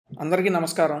అందరికీ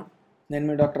నమస్కారం. నేను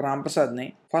మీ doctor రాంప్రసాద్ని.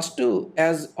 First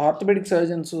as orthopaedic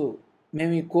surgeons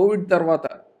మేము ఈ కోవిడ్ తర్వాత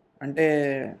అంటే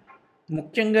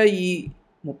ముఖ్యంగా ఈ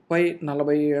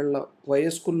 30-40 ఏళ్ల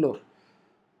వయస్కుల్లో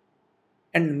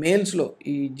అండ్ మేల్స్లో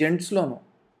ఈ జెంట్స్లోను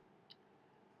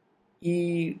ఈ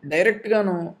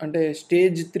డైరెక్ట్గాను అంటే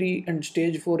స్టేజ్ 3 అండ్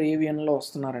స్టేజ్ 4 ఏవిఎన్లో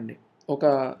వస్తున్నారండి. ఒక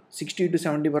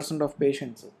 60-70% ఆఫ్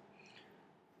పేషెంట్స్.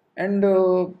 అండ్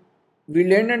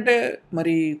వీళ్ళేంటంటే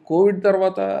మరి కోవిడ్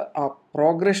తర్వాత ఆ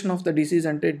ప్రోగ్రెషన్ ఆఫ్ ద డిసీజ్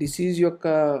అంటే డిసీజ్ యొక్క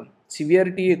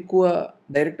సివియారిటీ ఎక్కువ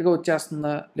డైరెక్ట్గా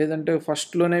వచ్చేస్తుందా, లేదంటే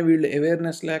ఫస్ట్లోనే వీళ్ళు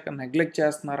అవేర్నెస్ లేక నెగ్లెక్ట్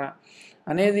చేస్తున్నారా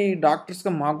అనేది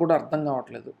డాక్టర్స్గా మాకు కూడా అర్థం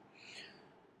కావట్లేదు.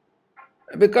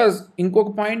 బికాజ్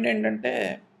ఇంకొక పాయింట్ ఏంటంటే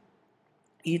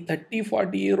ఈ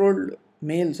 30-40 ఇయర్ ఓల్డ్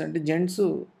మేల్స్ అంటే జెంట్స్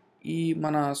ఈ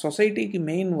మన సొసైటీకి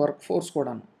మెయిన్ వర్క్ ఫోర్స్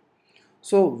కూడాను.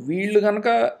 సో వీళ్ళు కనుక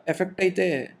ఎఫెక్ట్ అయితే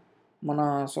మన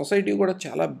సొసైటీ కూడా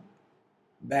చాలా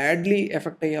బ్యాడ్లీ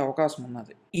ఎఫెక్ట్ అయ్యే అవకాశం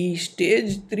ఉన్నది. ఈ స్టేజ్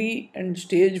 3 అండ్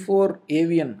స్టేజ్ 4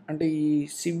 ఏవిఎన్ అంటే ఈ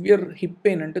సివియర్ హిప్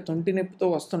పెయిన్ అంటే తొంటి నొప్పితో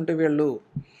వస్తుంటే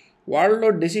వాళ్ళలో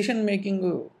డెసిషన్ మేకింగ్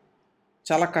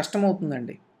చాలా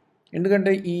కష్టమవుతుందండి.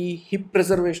 ఎందుకంటే ఈ హిప్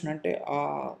ప్రిజర్వేషన్ అంటే ఆ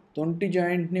తొంటి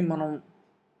జాయింట్ని మనం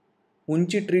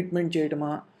ఉంచి ట్రీట్మెంట్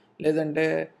చేయటమా, లేదంటే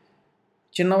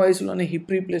చిన్న వయసులోనే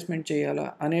హిప్ రీప్లేస్మెంట్ చేయాలా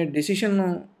అనే డెసిషన్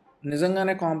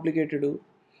నిజంగానే కాంప్లికేటెడ్.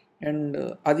 అండ్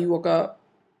అది ఒక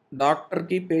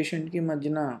డాక్టర్కి పేషెంట్కి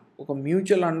మధ్యన ఒక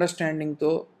మ్యూచువల్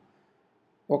అండర్స్టాండింగ్తో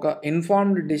ఒక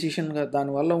ఇన్ఫార్మ్డ్ డెసిషన్గా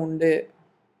దానివల్ల ఉండే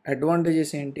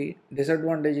అడ్వాంటేజెస్ ఏంటి,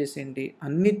 డిసడ్వాంటేజెస్ ఏంటి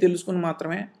అన్నీ తెలుసుకుని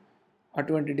మాత్రమే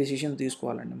అటువంటి డెసిషన్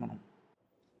తీసుకోవాలండి మనం.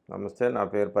 నమస్తే, నా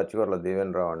పేరు పచ్చిగొర్ల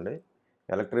దీవెన్ రావు అండి.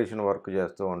 ఎలక్ట్రీషియన్ వర్క్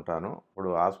చేస్తూ ఉంటాను.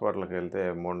 ఇప్పుడు హాస్పిటల్కి వెళ్తే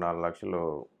 3-4 లక్షలు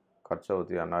ఖర్చు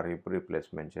అవుతాయి అన్నారు హిప్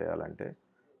రీప్లేస్మెంట్ చేయాలంటే.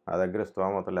 నా దగ్గర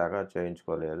స్తోమత లేక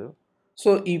చేయించుకోలేదు. సో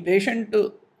ఈ పేషెంట్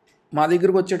మా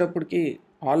దగ్గరకు వచ్చేటప్పటికి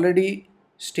ఆల్రెడీ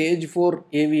స్టేజ్ 4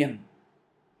 ఏవిఎన్.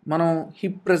 మనం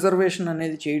హిప్ ప్రిజర్వేషన్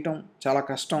అనేది చేయటం చాలా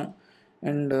కష్టం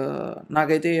అండ్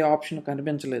నాకైతే ఏ ఆప్షన్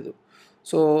కనిపించలేదు.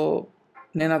 సో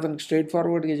నేను అతనికి స్ట్రైట్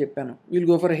ఫార్వర్డ్గా చెప్పాను, will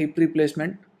go for hip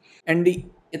replacement. And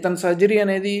ఇతని సర్జరీ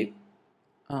అనేది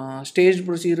స్టేజ్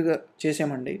ప్రొసీజర్గా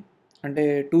చేసామండి. అంటే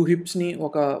 2 హిప్స్ని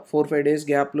ఒక 4-5 డేస్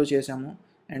గ్యాప్లో చేసాము.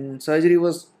 And surgery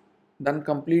was done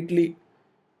completely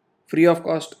free of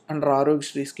cost under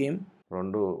Aarogyasri scheme.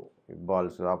 2 hip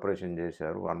balls operation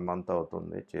చేశారు. 1 మంత్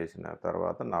అవుతుంది. చేసిన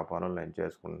తర్వాత నా పనులు నేను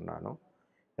చేసుకుంటున్నాను.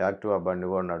 యాక్టివా బండి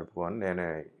కూడా నడుపుకొని నేనే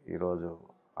ఈరోజు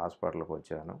హాస్పిటల్కి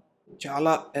వచ్చాను.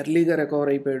 చాలా ఎర్లీగా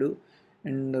రికవర్ అయిపోయాడు.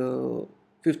 And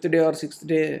 5th day or 6th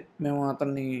day మేము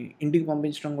అతన్ని ఇంటికి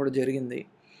పంపించడం కూడా జరిగింది.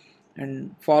 అండ్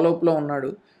ఫాలోఅప్లో ఉన్నాడు.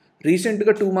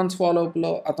 రీసెంట్గా 2 months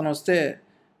ఫాలోఅప్లో అతను వస్తే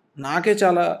నాకే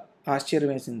చాలా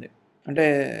ఆశ్చర్యం వేసింది. అంటే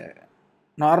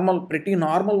ప్రతి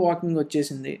నార్మల్ వాకింగ్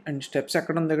వచ్చేసింది. అండ్ స్టెప్స్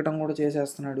ఎక్కడం దిగడం కూడా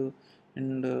చేసేస్తున్నాడు.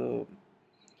 అండ్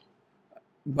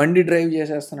బండి డ్రైవ్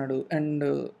చేసేస్తున్నాడు. అండ్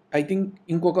ఐ థింక్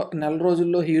ఇంకొక నెల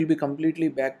రోజుల్లో he will be completely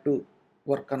back to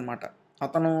work అనమాట.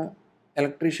 అతను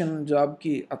ఎలక్ట్రీషియన్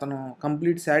జాబ్కి అతను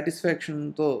కంప్లీట్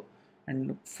సాటిస్ఫాక్షన్తో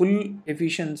అండ్ ఫుల్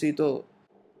ఎఫిషియన్సీతో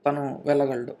తను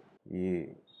వెళ్ళగలడు.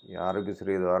 ఈ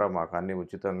ఆరోగ్యశ్రీ ద్వారా మాకు అన్నీ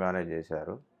ఉచితంగానే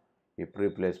చేశారు. హిప్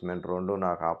రీప్లేస్మెంట్ 2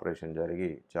 నాకు ఆపరేషన్ జరిగి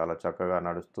చాలా చక్కగా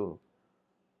నడుస్తూ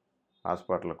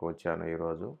హాస్పిటల్కి వచ్చాను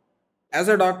ఈరోజు. As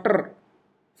a doctor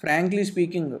frankly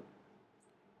speaking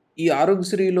ఈ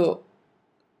ఆరోగ్యశ్రీలో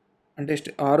అంటే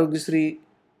ఆరోగ్యశ్రీ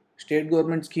స్టేట్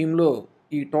గవర్నమెంట్ స్కీమ్లో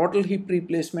ఈ టోటల్ హిప్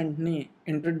రీప్లేస్మెంట్ని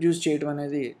ఇంట్రడ్యూస్ చేయడం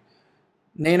అనేది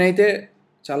నేనైతే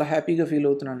చాలా హ్యాపీగా ఫీల్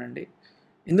అవుతున్నానండి.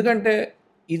 ఎందుకంటే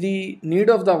ఇది నీడ్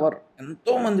ఆఫ్ ద అవర్.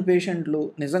 ఎంతోమంది పేషెంట్లు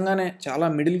నిజంగానే చాలా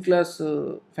మిడిల్ క్లాస్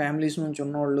ఫ్యామిలీస్ నుంచి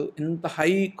ఉన్నవాళ్ళు, ఇంత హై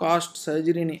కాస్ట్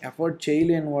సర్జరీని అఫోర్డ్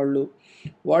చేయలేని వాళ్ళు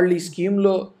ఈ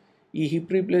స్కీమ్లో ఈ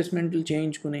హిప్ రీప్లేస్మెంట్లు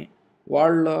చేయించుకుని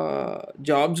వాళ్ళ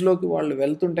జాబ్స్లోకి వాళ్ళు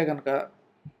వెళ్తుంటే కనుక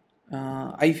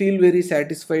I feel very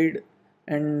satisfied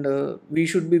and we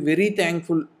should be very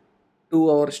thankful to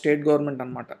our state government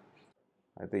అన్నమాట.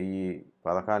 అయితే ఈ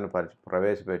పథకాన్ని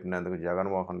ప్రవేశపెట్టినందుకు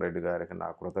జగన్మోహన్ రెడ్డి గారికి నా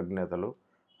కృతజ్ఞతలు.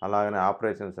 అలాగనే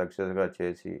ఆపరేషన్ సక్సెస్గా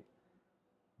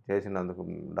చేసినందుకు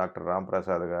డాక్టర్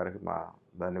రాంప్రసాద్ గారికి మా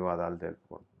ధన్యవాదాలు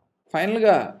తెలుపుకుంటున్నాను.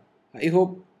 ఫైనల్గా ఐ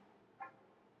హోప్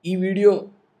ఈ వీడియో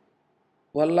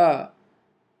వల్ల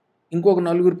ఇంకొక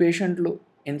 4 పేషెంట్లు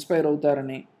ఇన్స్పైర్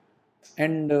అవుతారని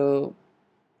అండ్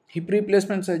హిప్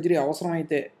రీప్లేస్మెంట్ సర్జరీ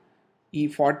అవసరమైతే ఈ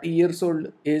 40 years ఓల్డ్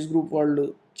ఏజ్ గ్రూప్ వాళ్ళు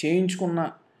చేయించుకున్న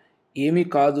ఏమీ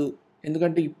కాదు.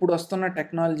 ఎందుకంటే ఇప్పుడు వస్తున్న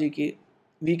టెక్నాలజీకి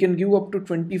we can give up to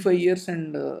 25 years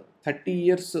and 30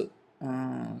 years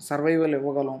survival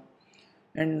ఇవ్వగలం.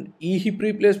 అండ్ ఈ హిప్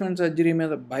రీప్లేస్మెంట్ సర్జరీ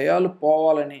మీద భయాలు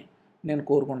పోవాలని నేను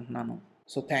కోరుకుంటున్నాను.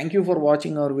 So thank you for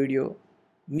watching our video.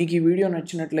 మీకు ఈ వీడియో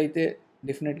నచ్చినట్లయితే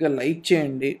డెఫినెట్గా లైక్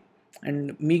చేయండి. అండ్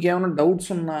మీకేమైనా డౌట్స్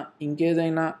ఉన్నా,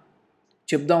 ఇంకేదైనా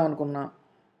చెప్దాం అనుకున్నా,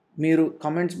 మీరు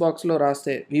కమెంట్స్ బాక్స్లో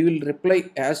రాస్తే we will reply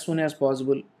as soon as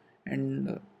possible. And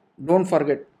don't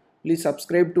forget, please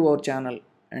subscribe to our channel.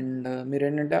 And మీరు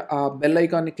ఏంటంటే ఆ బెల్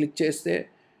ఐకాన్ని క్లిక్ చేస్తే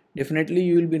definitely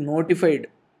you will be notified.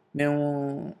 మేము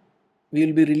we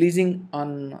will be releasing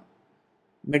on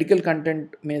medical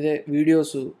content మీదే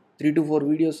videos, 3 to 4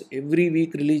 videos every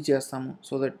week release చేస్తాము.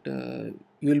 So that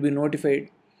you will be notified.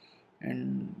 And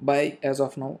by as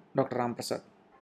of now, doctor Ram Prasad.